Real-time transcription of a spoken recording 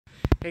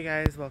Hey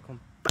guys, welcome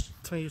back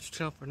to my YouTube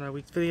channel for another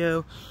week's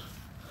video.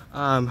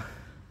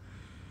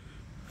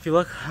 If you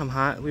look, I'm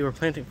hot. We were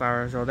planting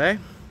flowers all day.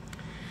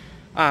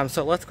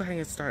 So let's go ahead and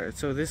get started.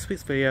 So this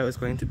week's video is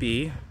going to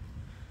be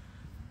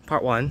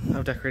part 1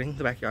 of decorating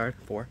the backyard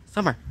for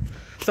summer.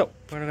 So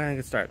we're gonna go ahead and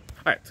get started.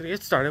 Alright, so to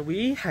get started,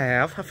 we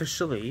have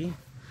officially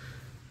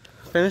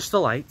finished the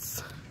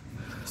lights.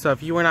 So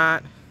if you were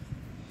not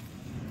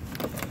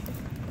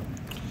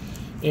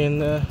in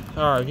the,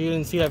 or if you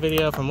didn't see that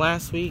video from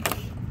last week,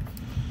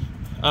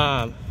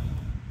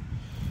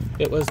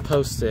 it was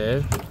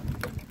posted.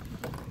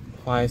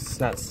 Why it's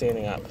not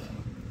standing up?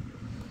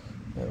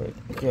 There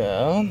we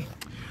go.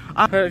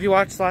 But if you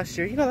watched last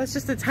year, you know that's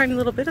just a tiny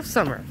little bit of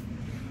summer.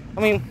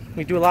 I mean,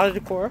 we do a lot of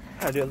decor.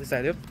 I do, at least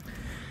I do.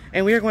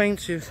 And we are going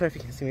to, so if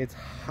you can see me, it's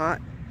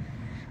hot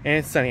and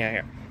it's sunny out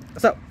here.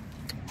 So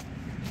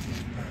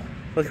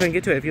let's go and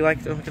get to it. If you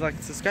like, don't forget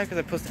to subscribe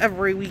because I post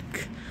every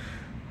week.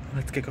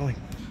 Let's get going.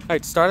 All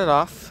right, started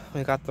off.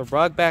 We got the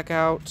rug back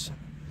out.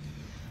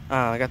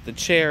 I got the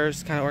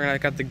chairs kind of organized.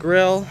 I got the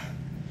grill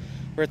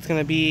where it's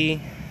gonna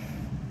be.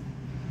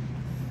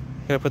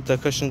 Gonna put the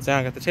cushions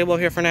down. I got the table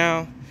here for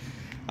now.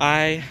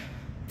 I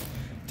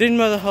didn't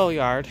mow the whole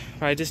yard.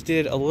 I just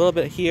did a little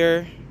bit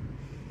here.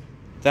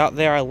 Out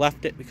there, I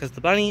left it because of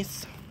the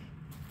bunnies.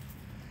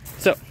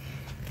 So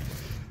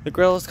the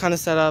grill is kind of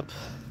set up.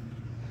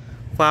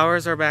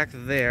 Flowers are back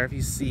there, if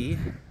you see.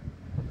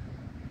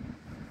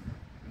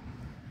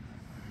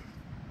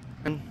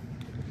 And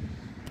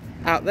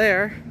out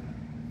there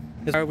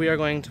is where we are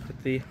going to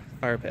put the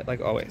fire pit,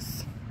 like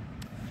always.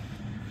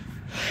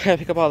 Gotta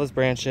pick up all those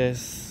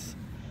branches.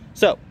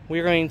 So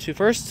we're going to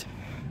first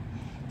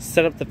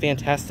set up the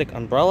fantastic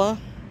umbrella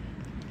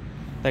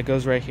that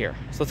goes right here.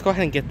 So let's go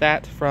ahead and get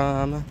that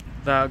from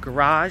the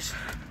garage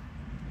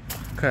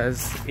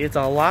because it's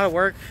a lot of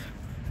work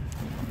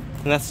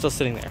and that's still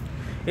sitting there.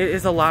 It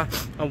is a lot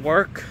of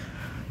work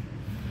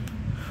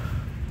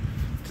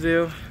to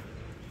do,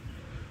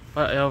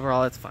 but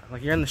overall it's fun.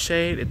 Like, you're in the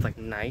shade, it's like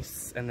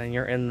nice, and then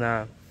you're in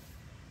the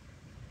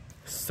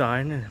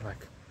sun and it's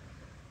like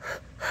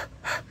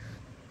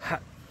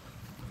hot.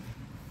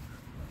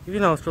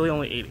 Even though it's really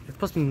only 80. It's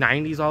supposed to be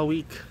 90s all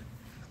week.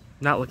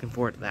 Not looking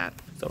forward to that.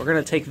 So we're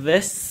gonna take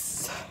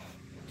this.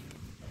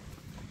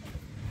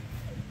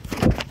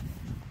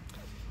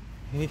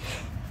 You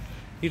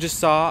just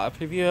saw a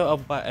preview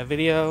of a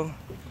video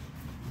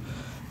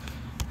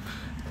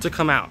to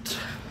come out.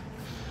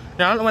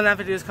 Now I don't know when that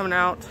video is coming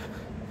out.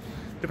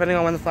 Depending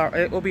on when the flower,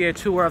 it will be a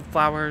tour of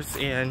flowers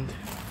and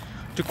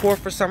decor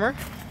for summer.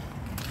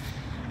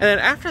 And then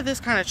after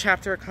this kind of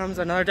chapter comes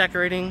another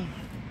decorating,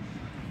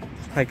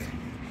 like,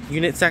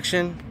 unit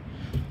section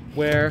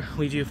where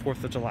we do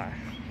 4th of July.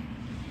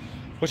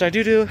 Which I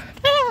do the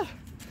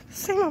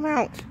same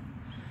amount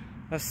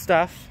of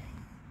stuff.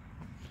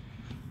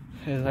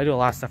 And I do a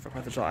lot of stuff for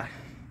 4th of July.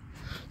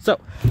 So,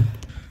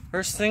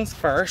 first things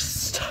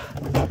first,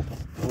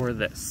 for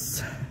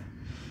this.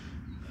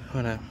 I'm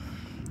gonna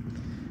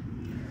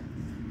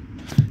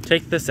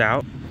take this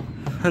out,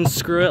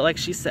 unscrew it like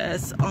she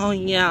says. Oh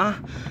yeah,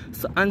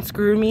 so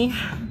unscrew me.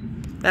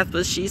 That's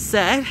what she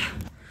said.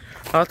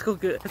 Oh, let's go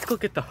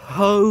get the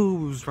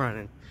hose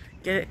running.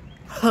 Get it?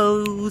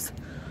 Hose.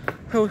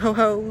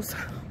 Hose.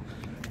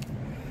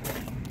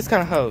 This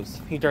kind of hose,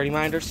 you dirty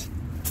minders.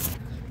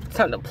 It's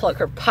time to plug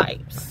her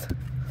pipes.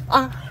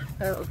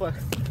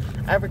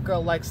 Every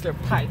girl likes their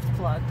pipes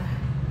plugged.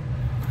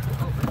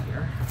 Over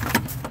here.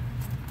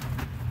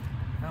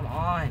 Come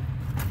on.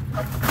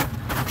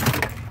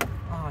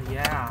 Oh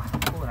yeah,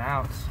 pull it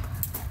out.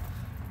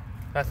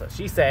 That's what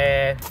she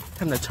said.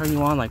 Time to turn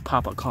you on like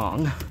Papa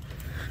Kong.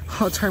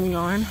 Oh, turn me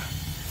on.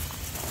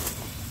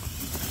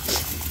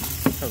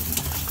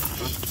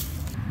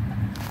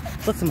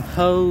 Put some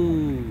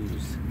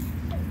hose.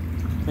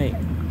 Wait.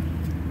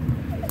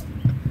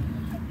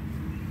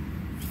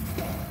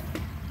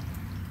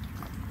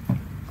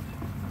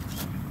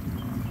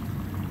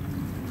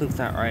 That's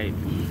not right.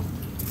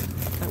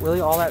 Is that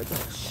really all that?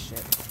 Oh,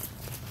 shit.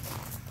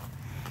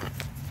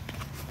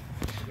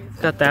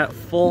 Got that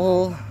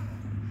full.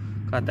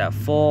 Got that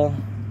full.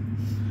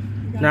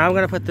 Now I'm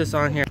gonna put this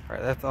on here. All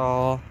right, that's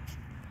all.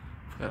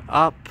 Put it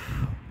up.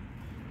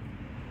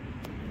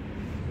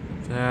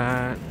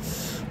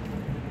 That's.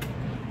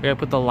 We gotta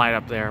put the light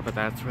up there, but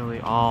that's really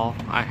all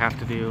I have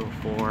to do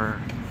for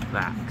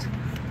that.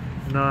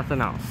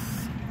 Nothing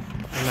else.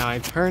 And now I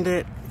turned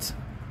it.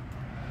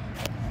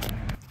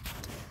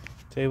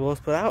 Table is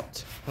put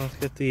out. Let's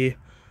get the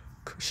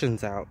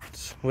cushions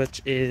out,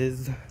 which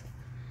is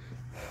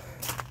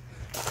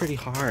pretty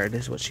hard,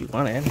 is what she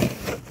wanted.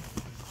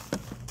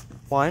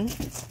 1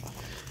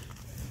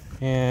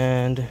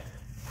 and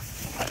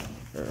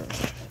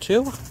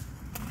 2. Let's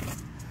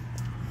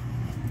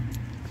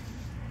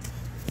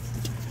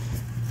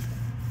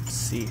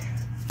see.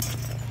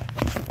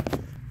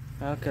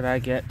 How could I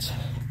get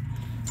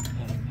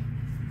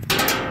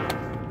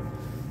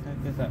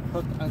that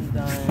hook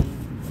undone?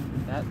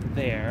 That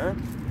there.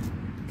 And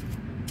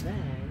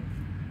then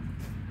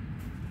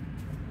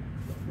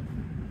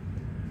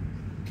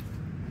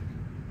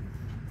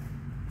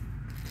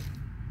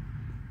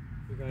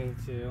going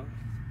to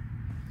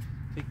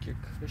take your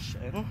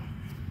cushion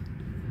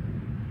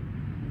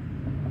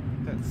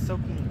that's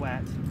soaking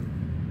wet.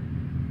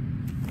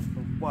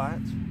 For what?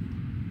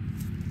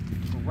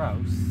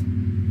 Gross.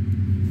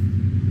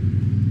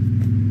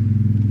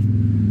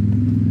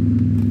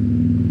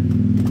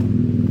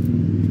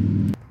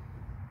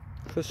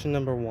 Cushion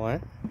number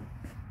 1.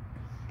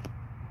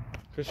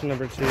 Cushion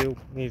number 2,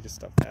 we need to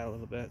stuff that a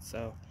little bit,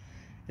 so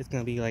it's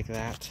gonna be like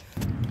that.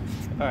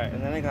 Alright,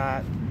 and then I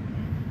got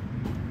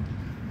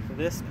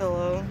this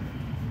pillow,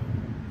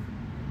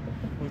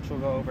 which will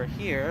go over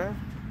here.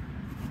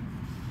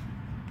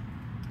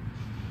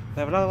 I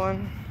have another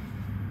one,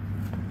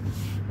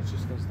 which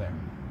just goes there.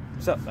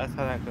 So that's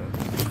how that goes.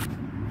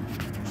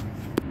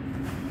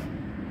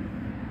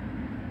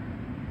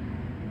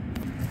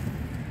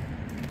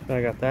 So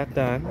I got that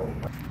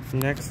done.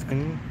 Next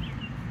thing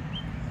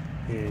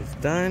is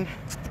done.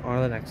 On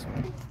to the next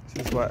one.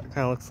 This is what it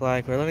kind of looks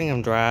like. We're letting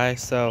them dry,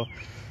 so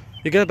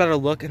you get a better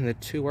look in the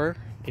tour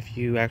if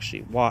you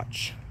actually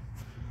watch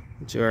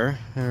the tour.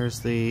 There's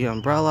the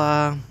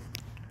umbrella.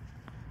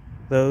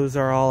 Those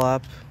are all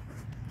up.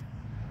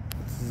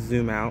 Let's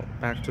zoom out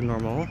back to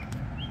normal.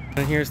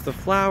 And here's the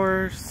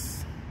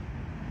flowers.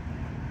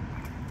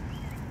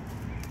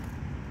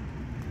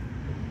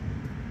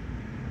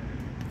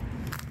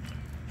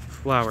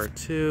 Flower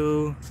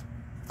 2.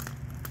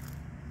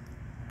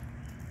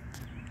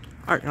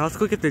 Alright, now let's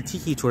go get the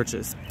tiki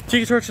torches.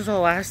 Tiki torches are the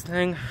last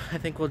thing I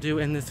think we'll do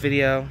in this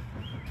video.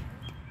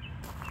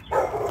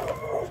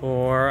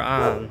 For,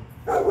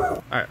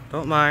 alright,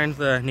 don't mind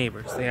the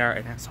neighbors. They are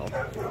an asshole.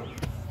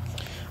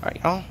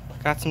 Alright, y'all.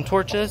 Got some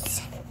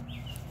torches.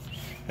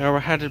 Now we're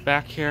headed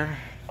back here.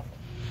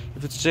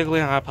 If it's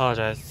jiggling, I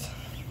apologize.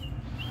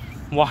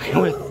 I'm walking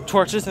with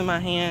torches in my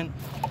hand.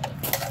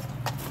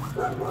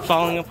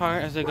 Falling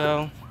apart as I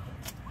go.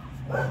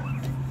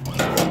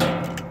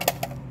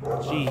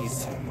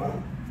 Jeez.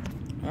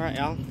 Alright,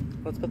 y'all.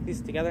 Let's put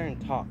these together and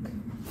talk.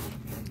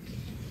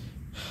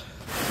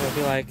 So I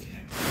feel like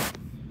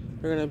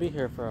we're gonna be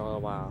here for a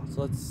little while.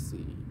 So let's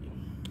see.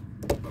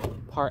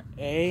 Part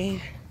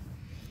A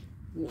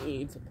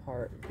needs a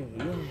part B.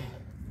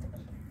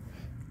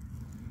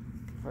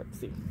 Part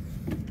C.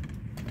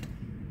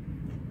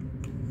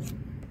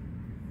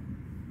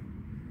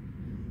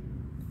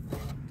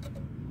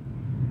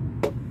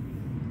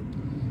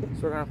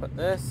 So we're gonna put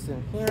this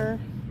in here.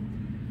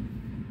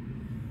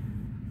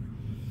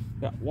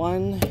 Got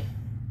 1,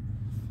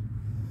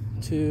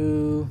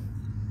 2,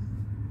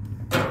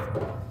 if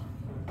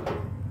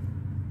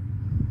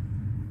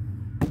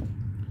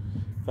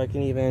I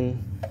can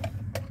even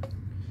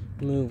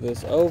move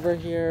this over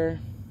here.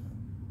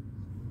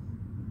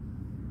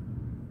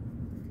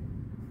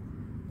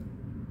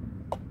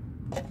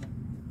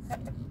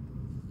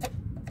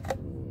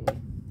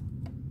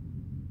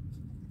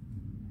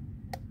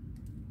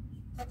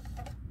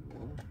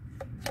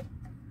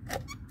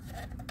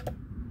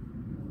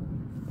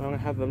 I'm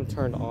gonna have them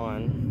turned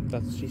on.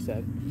 That's what she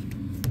said.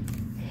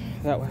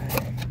 That way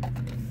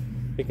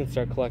we can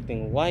start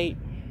collecting light.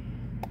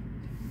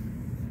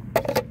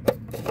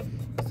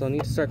 So I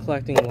need to start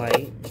collecting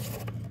light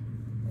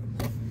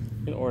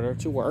in order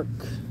to work.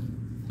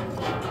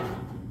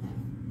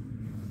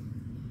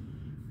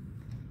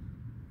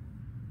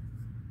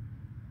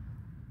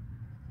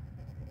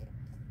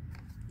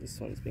 This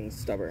one's being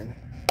stubborn.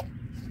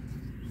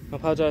 I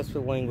apologize for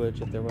the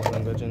language if there was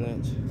language in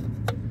it.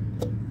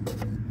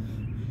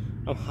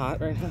 I'm hot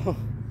right now.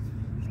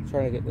 I'm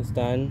trying to get this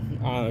done.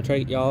 I'm trying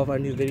to get y'all a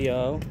new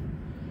video.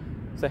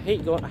 So I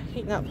hate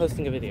not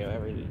posting a video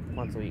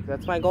once a week.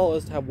 That's my goal,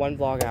 is to have one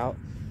vlog out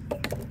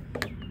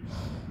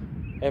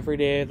every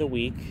day of the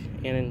week.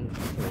 And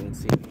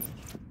see.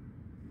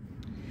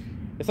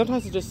 And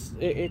sometimes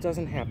it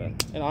doesn't happen.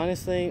 And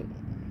honestly,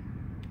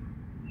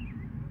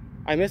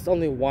 I missed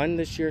only one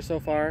this year so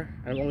far.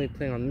 I'm only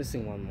planning on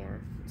missing one more.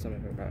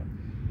 Something about.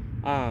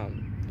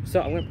 So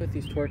I'm gonna put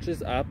these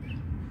torches up.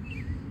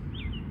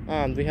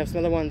 We have some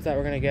other ones that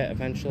we're gonna get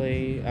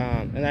eventually,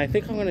 and I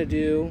think I'm gonna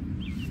do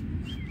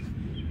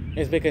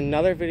is make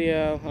another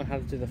video on how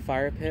to do the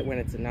fire pit when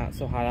it's not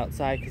so hot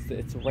outside, because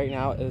it's right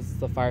now is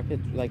the fire pit,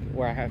 like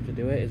where I have to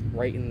do it, is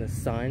right in the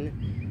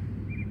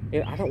sun.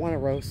 I don't want to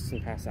roast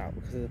and pass out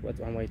because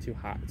I'm way too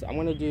hot. So I'm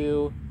gonna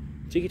do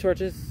tiki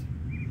torches,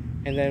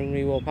 and then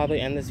we will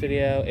probably end this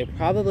video. It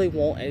probably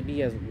won't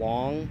be as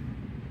long.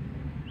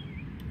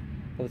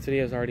 Well, this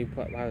video is already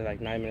probably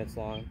like 9 minutes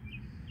long.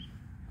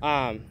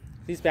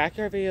 These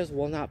backyard videos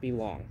will not be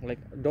long. Like,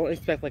 don't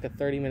expect like a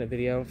 30-minute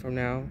video from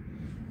now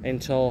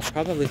until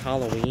probably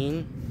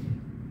Halloween.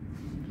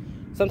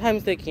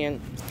 Sometimes they can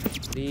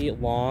be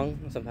long,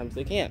 sometimes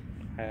they can't.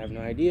 I have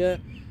no idea.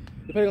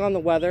 Depending on the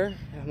weather,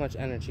 how much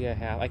energy I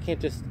have. I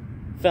can't just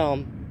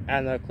film,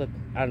 add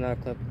another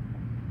clip,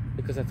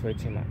 because that's way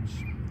too much.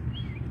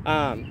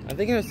 I'm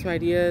thinking of some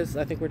ideas.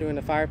 I think we're doing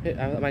a fire pit.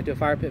 I might do a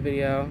fire pit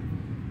video.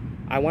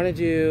 I want to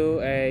do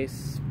a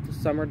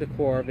summer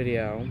decor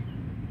video.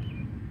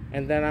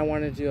 And then I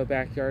want to do a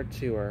backyard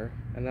tour.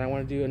 And then I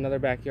want to do another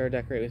backyard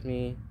decorate with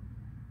me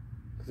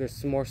because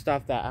there's some more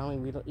stuff that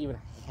we don't even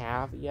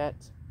have yet.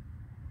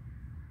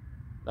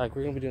 Like,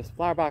 we're going to be doing some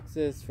flower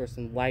boxes for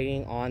some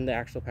lighting on the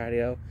actual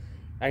patio.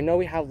 I know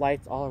we have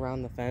lights all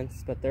around the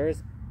fence, but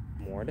there's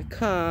more to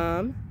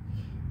come,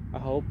 I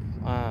hope.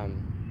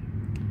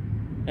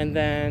 And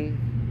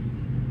then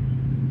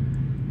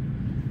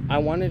I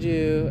want to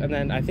do, and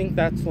then I think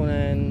that's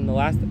when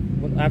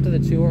after the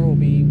tour will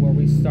be where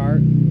we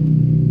start.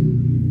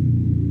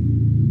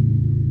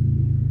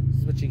 This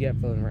is what you get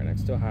for living right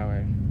next to a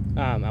highway.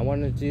 I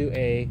want to do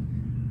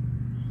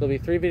there'll be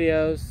 3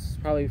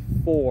 videos, probably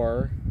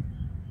 4,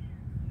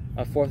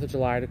 a 4th of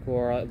July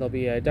decor. There'll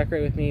be a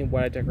decorate with me,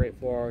 what I decorate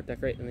for,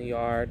 decorate in the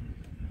yard,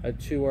 a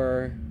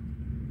tour,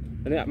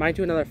 and I might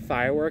do another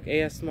firework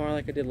ASMR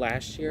like I did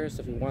last year,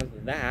 so if you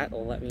want that,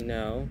 let me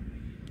know.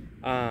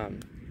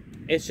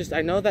 It's just,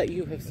 I know that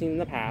you have seen in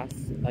the past,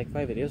 like,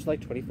 my videos are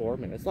like 24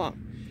 minutes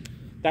long.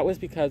 That was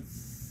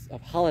because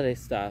of holiday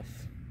stuff.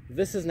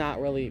 This is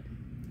not really,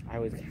 I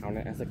would count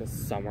it as like a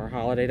summer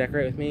holiday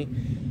decorate with me,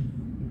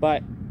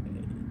 but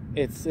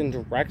it's in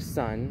direct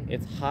sun,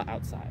 it's hot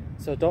outside.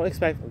 So don't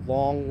expect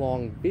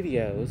long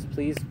videos.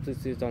 Please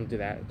don't do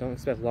that. Don't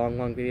expect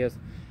long videos.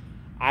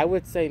 I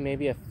would say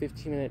maybe a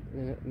 15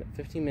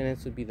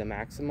 minutes would be the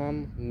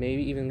maximum.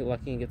 Maybe even get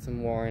lucky and get some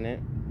more in it.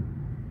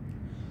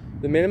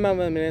 The minimum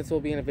of minutes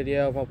will be in a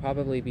video will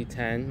probably be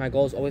 10. My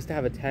goal is always to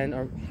have a 10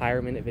 or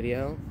higher minute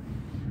video.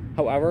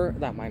 However,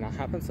 that might not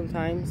happen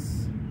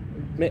sometimes.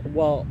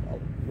 Well,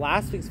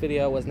 last week's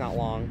video was not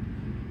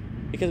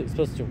long because it was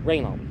supposed to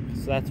rain all week.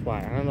 So that's why.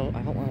 I don't know.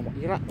 I don't want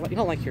to. You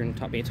don't like hearing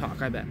me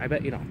talk. I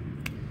bet you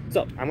don't.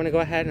 So I'm gonna go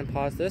ahead and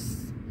pause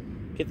this,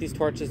 get these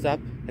torches up,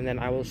 and then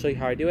I will show you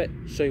how I do it.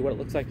 Show you what it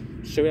looks like.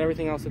 Show you what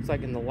everything else looks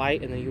like in the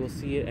light, and then you will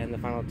see it in the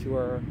final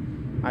tour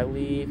I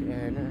leave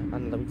in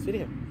another week's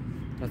video.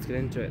 Let's get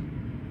into it.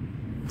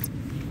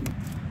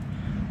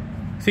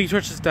 See,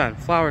 torch is done.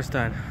 Flower's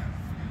done.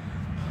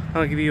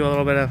 I'll give you a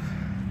little bit of,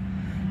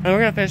 and we're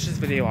gonna finish this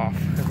video off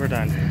if we're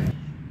done.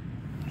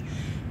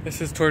 This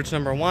is torch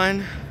number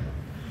 1.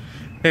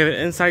 They have an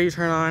inside you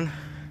turn on.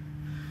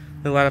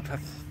 They light up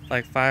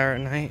like fire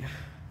at night.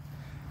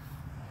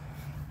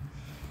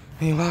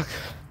 And you walk.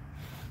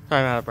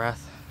 Sorry, I'm out of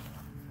breath.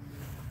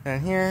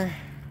 And here,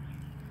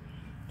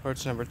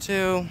 torch number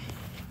 2.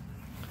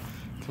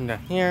 Come down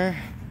here.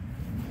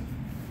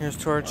 Here's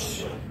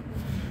torch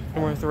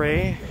number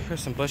 3. Here's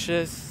some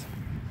bushes.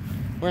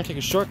 We're gonna take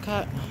a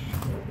shortcut.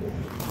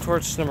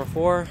 Torch number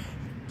 4.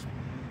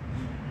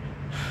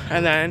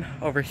 And then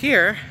over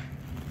here,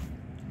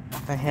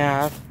 I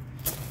have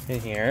in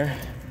here.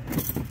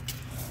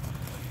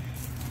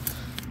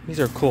 These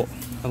are cool.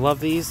 I love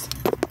these.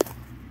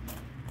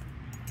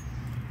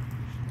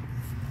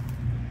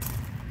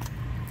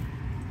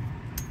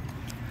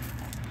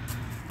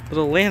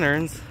 Little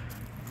lanterns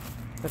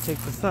that take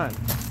the sun.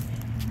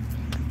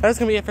 That's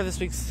gonna be it for this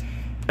week's.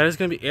 That is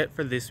gonna be it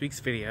for this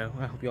week's video.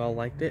 I hope you all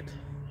liked it.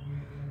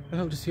 I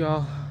hope to see you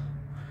all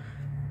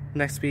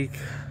next week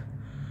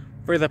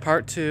for the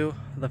part 2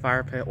 of the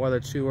fire pit or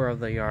the tour of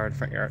the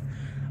front yard.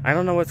 I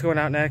don't know what's going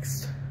out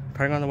next,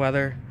 depending on the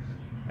weather,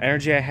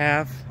 energy I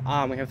have.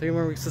 We have 3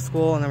 more weeks of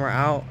school and then we're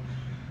out,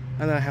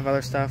 and then I have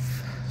other stuff.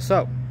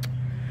 So,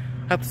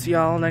 hope to see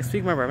y'all next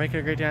week. Remember, make it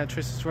a great day at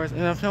Trish's Stores,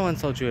 and if no one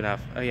told you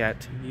enough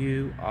yet,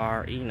 you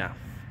are enough.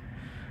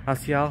 I'll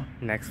see y'all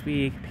next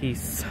week.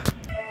 Peace.